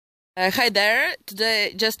Hi there.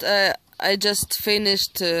 Today I just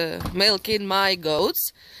finished milking my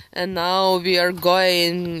goats, and now we are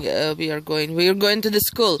going to the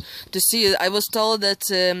school to see. I was told that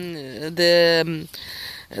the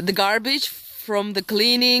garbage from the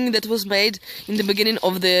cleaning that was made in the beginning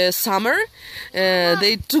of the summer,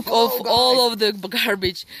 they took off all of the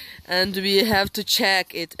garbage, and we have to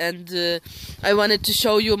check it. And I wanted to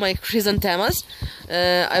show you my chrysanthemums.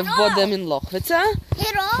 I've bought them in Witha.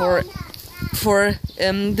 For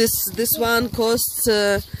this one costs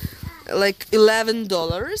like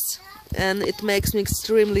 $11, and it makes me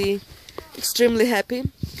extremely happy.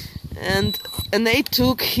 And they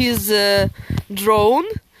took his drone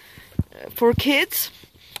for kids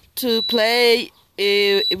to play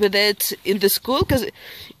with it in the school, because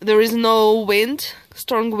there is no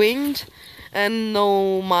strong wind and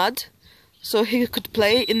no mud, so he could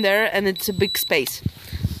play in there, and it's a big space.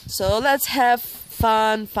 So let's have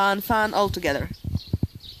fun all together.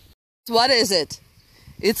 What is it?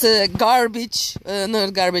 It's a cabbage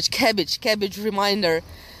reminder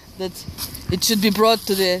that it should be brought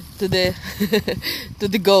to the to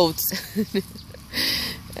the goats.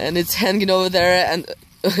 And it's hanging over there,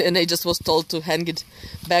 and I just was told to hang it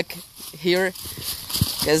back here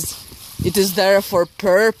because it is there for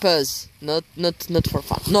purpose, not for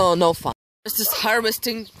fun. No fun. Just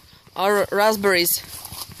harvesting our raspberries.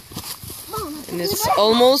 And it's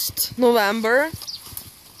almost November,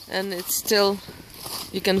 and it's still,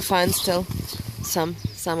 you can find still some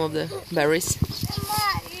of the berries.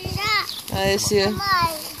 I see.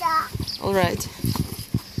 All right.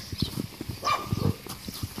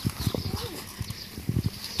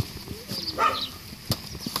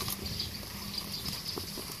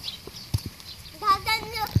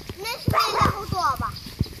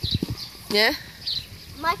 Yeah?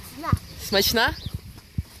 Смачна?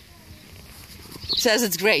 Says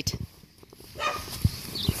it's great.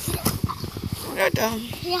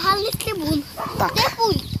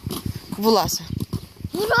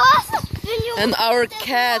 And our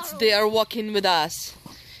cats, they are walking with us.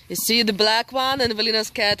 You see the black one, and Evelina's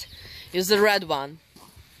cat is the red one.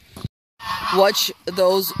 Watch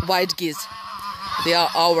those white geese. They are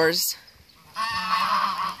ours.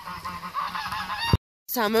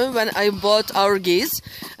 Summer, when I bought our geese,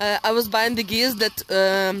 I was buying the geese that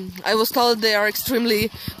I was told they are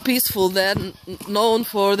extremely peaceful. They're known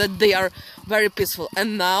for that they are very peaceful.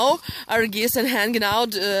 And now our geese are hanging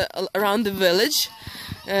out around the village,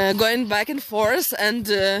 going back and forth,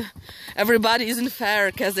 and everybody isn't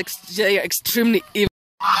fair because they are extremely evil.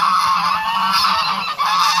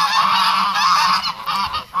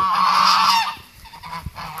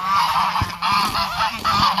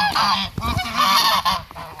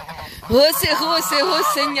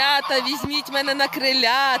 Гусенята, візьміть мене на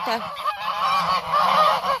крилята.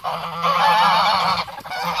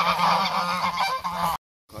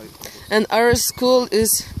 And our school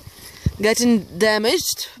is getting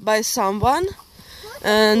damaged by someone,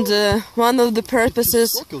 and one of the purposes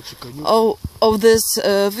of this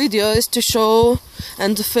video is to show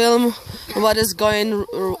and to film what is going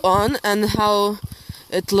on and how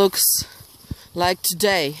it looks like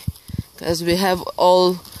today, because we have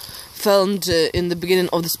all filmed in the beginning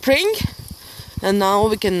of the spring, and now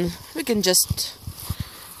we can just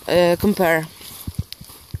compare.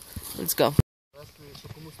 Let's go.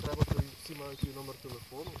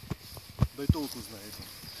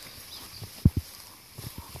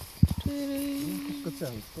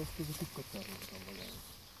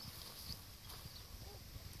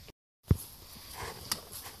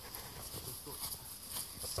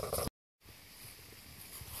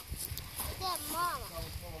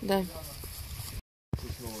 Да.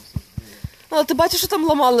 Але ти бачиш, що там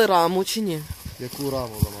ламали раму, чи ні? Яку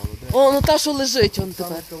раму ламали? Де? О, ну та, що лежить, он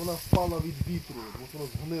тепер. Вона впала від вітру, бо воно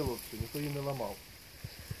згнило все, ніхто її не ламав.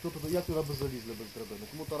 Як туди би залізли без драбини?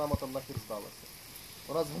 Кому та рама там нахер здалася?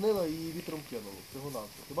 Вона згнила і її вітром кинуло. Всього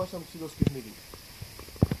навсього. Ти бачиш, там всі доски гнилі.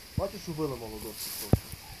 Бачиш, що виламало доски просто?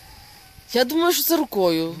 Я думаю, що це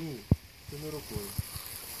рукою. Ні, це не рукою.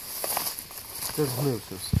 Це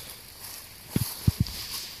згнився все.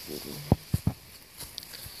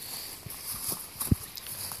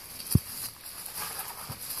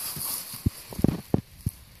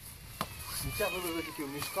 Сміття вивезли тільки в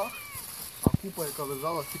мішках, а купа, яка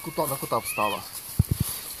лежала, на кота встала.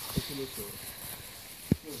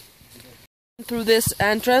 Through this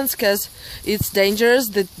entrance, because it's dangerous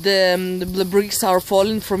that the bricks are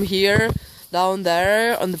falling from here down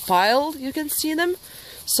there on the pile. You can see them.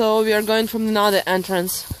 So we are going from another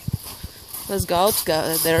entrance. Let's go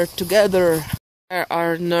there together.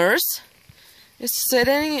 Our nurse is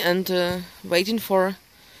sitting and waiting for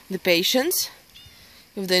the patients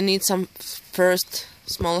if they need some first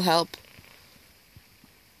small help.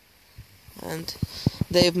 And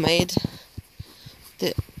they've made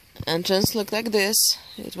the entrance look like this.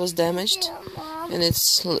 It was damaged, and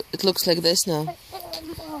it looks like this now.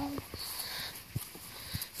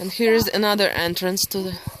 And here is another entrance to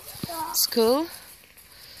the school,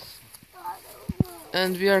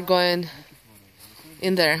 and we are going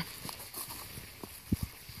in there.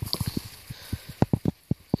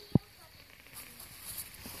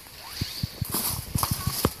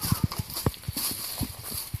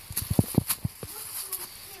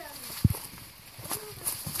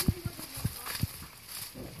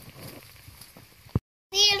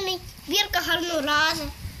 Бірка гарно разе.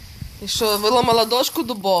 І що, виламала дошку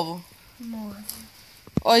дубову? Може.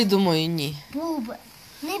 Ой, думаю, ні. Буби.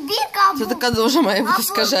 Не бірка, а Це бубер. така дуже має бути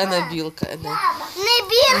скажена білка. Не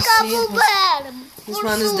бірка, а бубер. This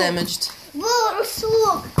one is damaged.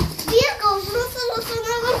 Бурсук. Бірка зрусилася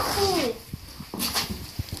наверху.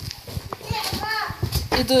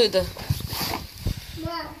 Іду.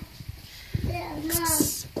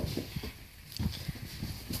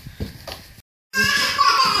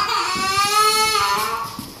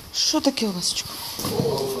 Що таке, Олесечко?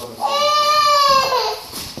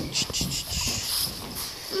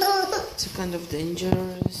 It's kind of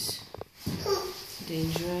dangerous.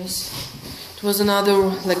 It was another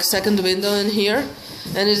like second window in here,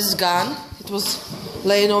 and it is gone. It was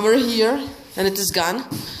laying over here, and it is gone.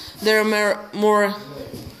 There are more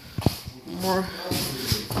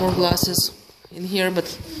glasses in here, but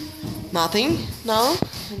nothing now.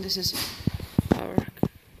 And this is our.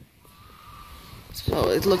 So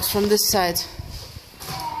it looks from this side.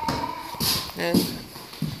 And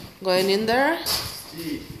going in there.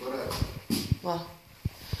 Wow.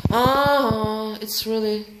 It's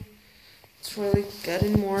really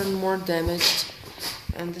getting more and more damaged,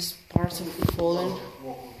 and this part of it falling.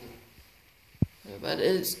 But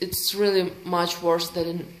it's really much worse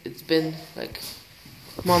than it's been like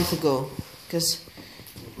a month ago, because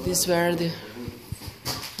these were the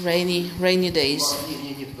rainy days.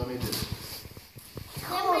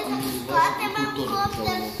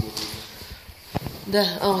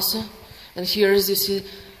 There also, and here as you see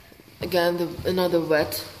again another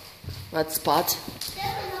wet spot,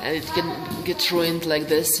 and it can get ruined like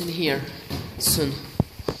this in here soon.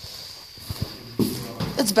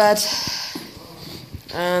 It's bad.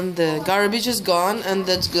 And the garbage is gone, and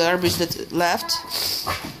that garbage that left,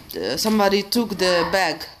 somebody took the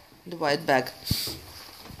bag, the white bag,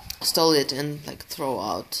 stole it, and like throw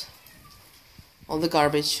out all the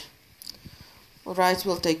garbage. Alright,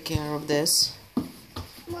 we'll take care of this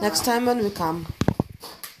next time when we come.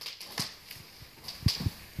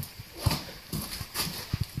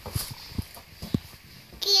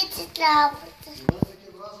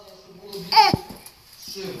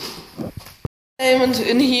 And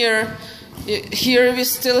in here we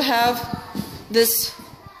still have this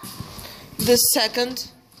second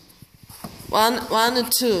one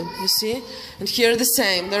and two, you see, and here the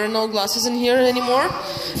same. There are no glasses in here anymore,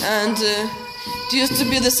 and it used to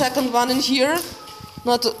be the second one in here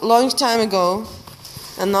not a long time ago,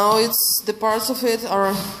 and now it's the parts of it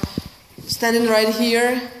are standing right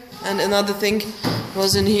here, and another thing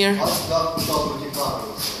was in here.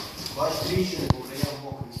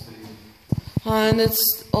 And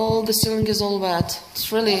it's all, the ceiling is all wet.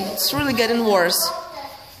 It's really getting worse,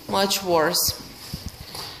 much worse.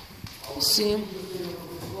 See,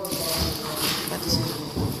 but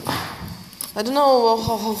I don't know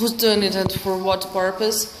who's doing it and for what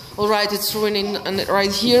purpose. All right, it's ruining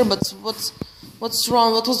right here, but what's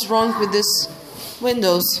wrong? What was wrong with these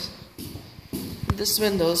windows? These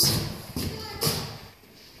windows.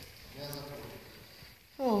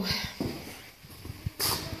 Oh.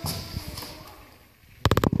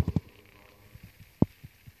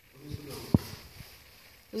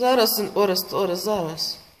 Зараз.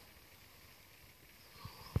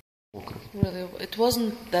 Really, it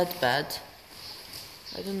wasn't that bad.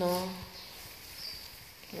 I don't know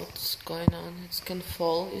what's going on. It can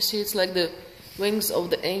fall. You see, it's like the wings of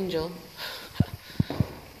the angel.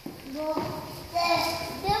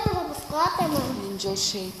 Angel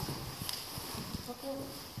shape.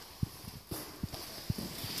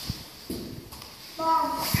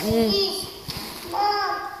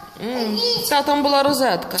 Та там була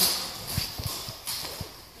розетка.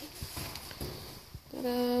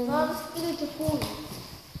 Надо скрыть фон.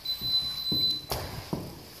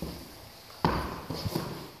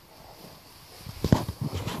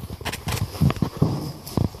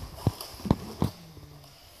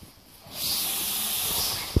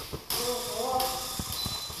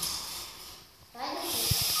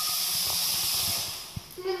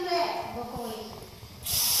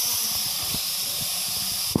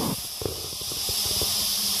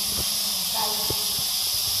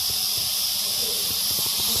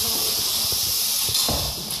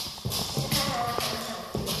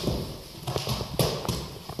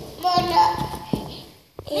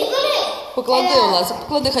 Поклади, Олеся,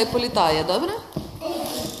 поклади, хай політає, добре?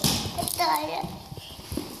 Літає.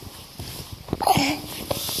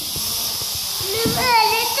 Не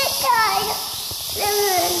мене літає. Не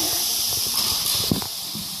мене.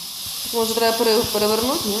 Може, треба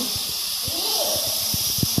перевернути, ні?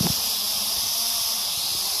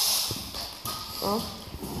 О.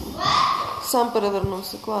 Сам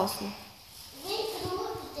перевернувся, класно. Ви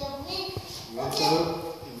крутите, ви. Він це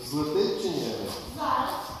злетить чи ні? Зараз.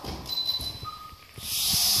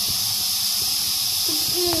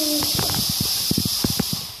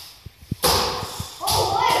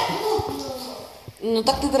 Ну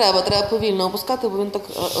так не треба, треба повільно опускати, бо він так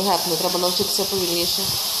гепне, треба навчитися повільніше.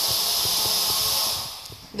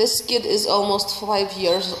 This kid is almost 5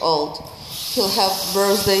 years old. He'll have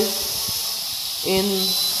birthday in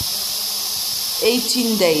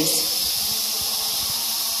 18 days.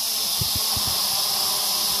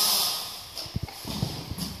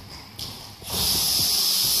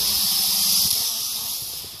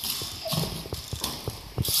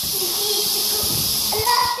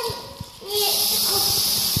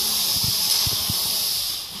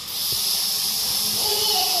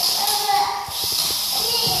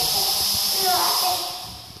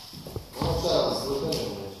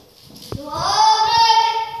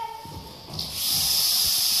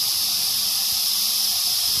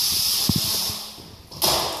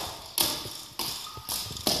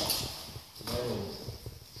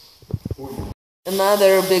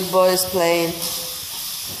 Another big boy is playing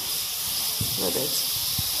with it.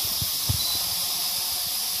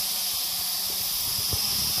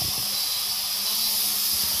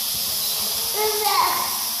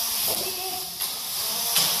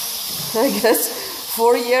 I guess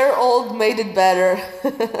 4-year-old made it better.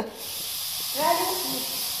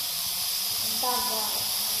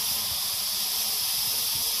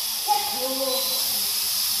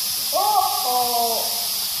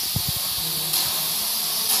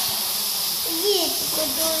 Дітко,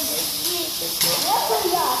 дуже, дітко. Ось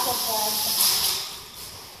я покажу.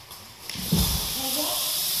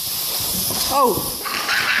 Oh,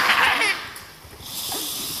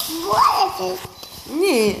 Боїтесь?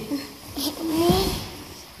 ні. Ні.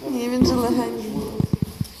 Ні, він же легенький.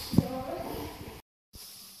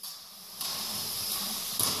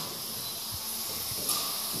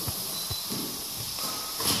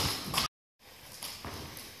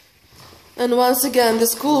 And once again, the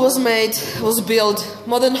school was built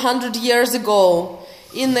more than 100 years ago,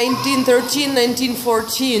 in 1913,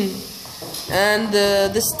 1914. And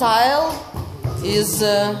the style is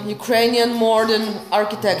Ukrainian modern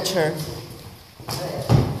architecture.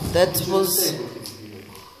 That was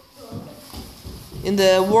in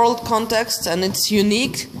the world context, and it's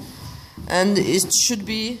unique, and it should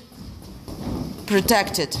be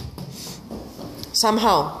protected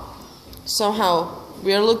somehow.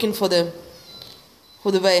 We are looking for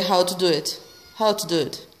the way how to do it. How to do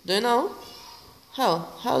it? Do you know?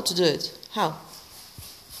 How to do it?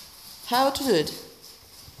 How to do it?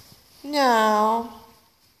 No.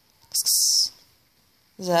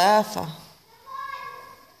 Zafa.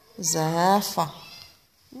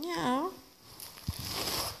 No.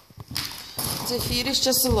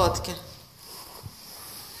 Зефіріще солодке.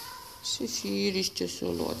 Зефіріще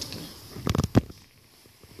солодке.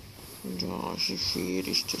 Да,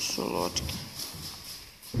 зефіріще солодке.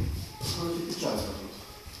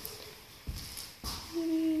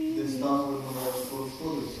 Десь там воно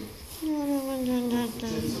розходиться.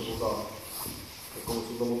 Вчиться вода. В якомусь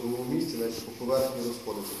одному місці, навіть по поверхні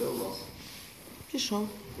розходиться. Де у нас? Пішов.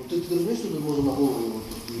 Ну ти розумієш, що тут можна на голову його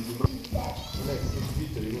відібрати?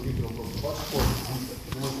 Вітер, його вітром просто бачиш, ходить вітер.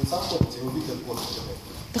 Думаєш, він сам ходиться, його вітер ходить.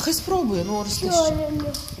 Та хай спробує, ну розслідчи.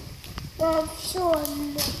 Чорно. Там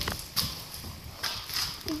чорно.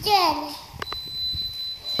 Де?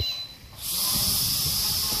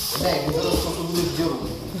 Не, він зараз просто буде в діру.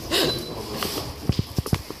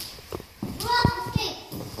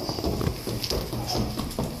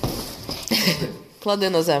 Клади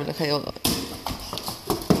на землю, хай воно.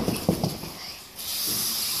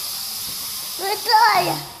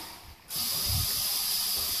 Витає.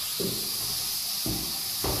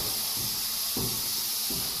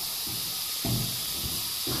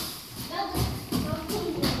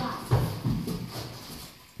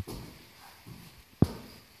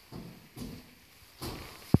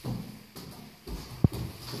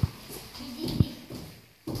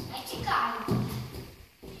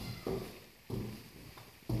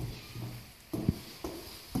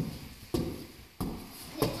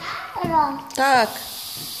 Так.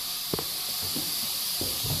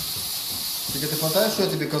 Тільки ти пам'ятаєш, що я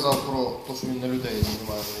тобі казав про те, що він на людей не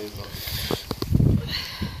має виїжджати?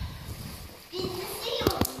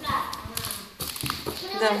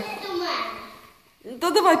 Йдемо. До мене. Та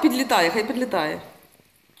давай підлітає, хай підлітає.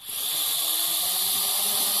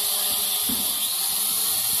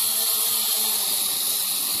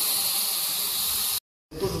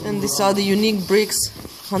 And these are the unique bricks,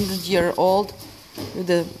 100-year-old, with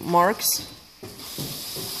the marks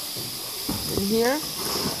in here.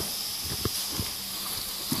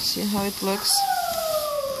 See how it looks.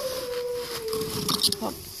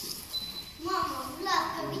 Hop. Мама,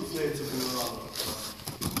 лапка від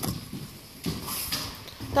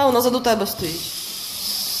Та вона заду тебе стоїть.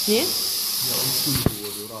 Ні? Я он стуль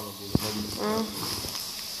виводив, рано було.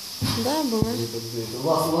 Да, були. У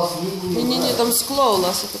вас Ні, там скло у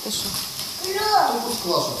нас, це що? кльов.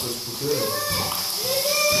 класно щось покрили.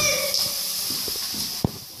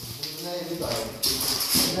 Ми неї вітаємо.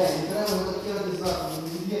 Не треба таке знати, не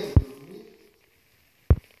від'єднати, розумієте?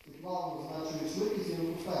 Тут мало значує швидкість і не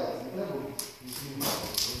опускається. Не треба знімати.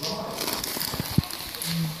 Розламається.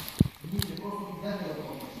 Ні, ти просто підняти на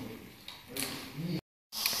тому машині.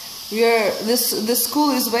 The school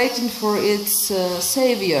is waiting for its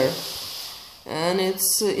savior, and its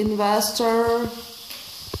investor,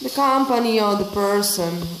 the company or the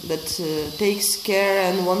person that takes care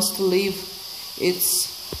and wants to leave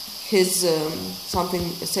his something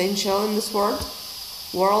essential in this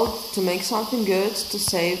world to make something good, to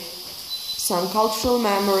save some cultural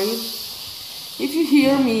memory. If you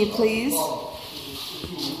hear me, please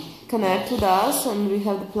connect with us, and we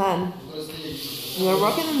have the plan. We are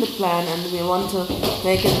working on the plan, and we want to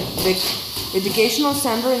make a big educational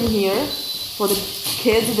center in here for the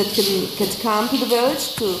kids that can come to the village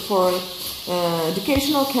for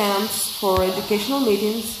educational camps, for educational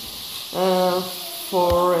meetings.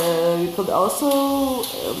 We could also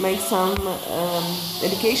make some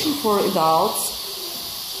education for adults.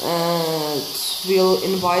 We'll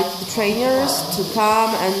invite the trainers to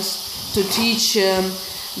come and to teach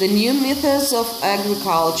the new methods of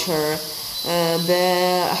agriculture, the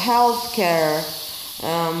healthcare,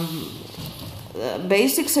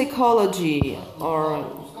 basic psychology, or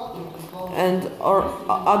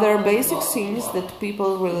other basic things that people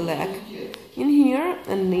really lack in here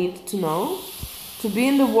and need to know to be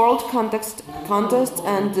in the world contest,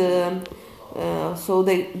 and so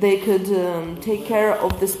they could take care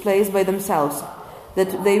of this place by themselves, that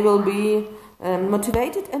they will be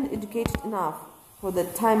motivated and educated enough for the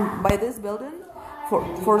time by this building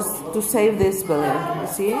to save this building. You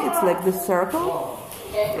see, it's like this circle,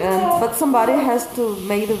 but somebody has to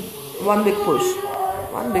make one big push,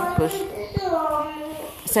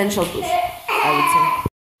 essential push, I would say.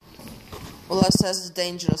 Ola says it's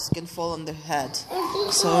dangerous, can fall on the head.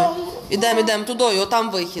 So, ідемо, тудою,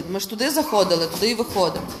 отам вихід. Ми ж туди заходили, туди і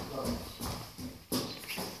виходимо.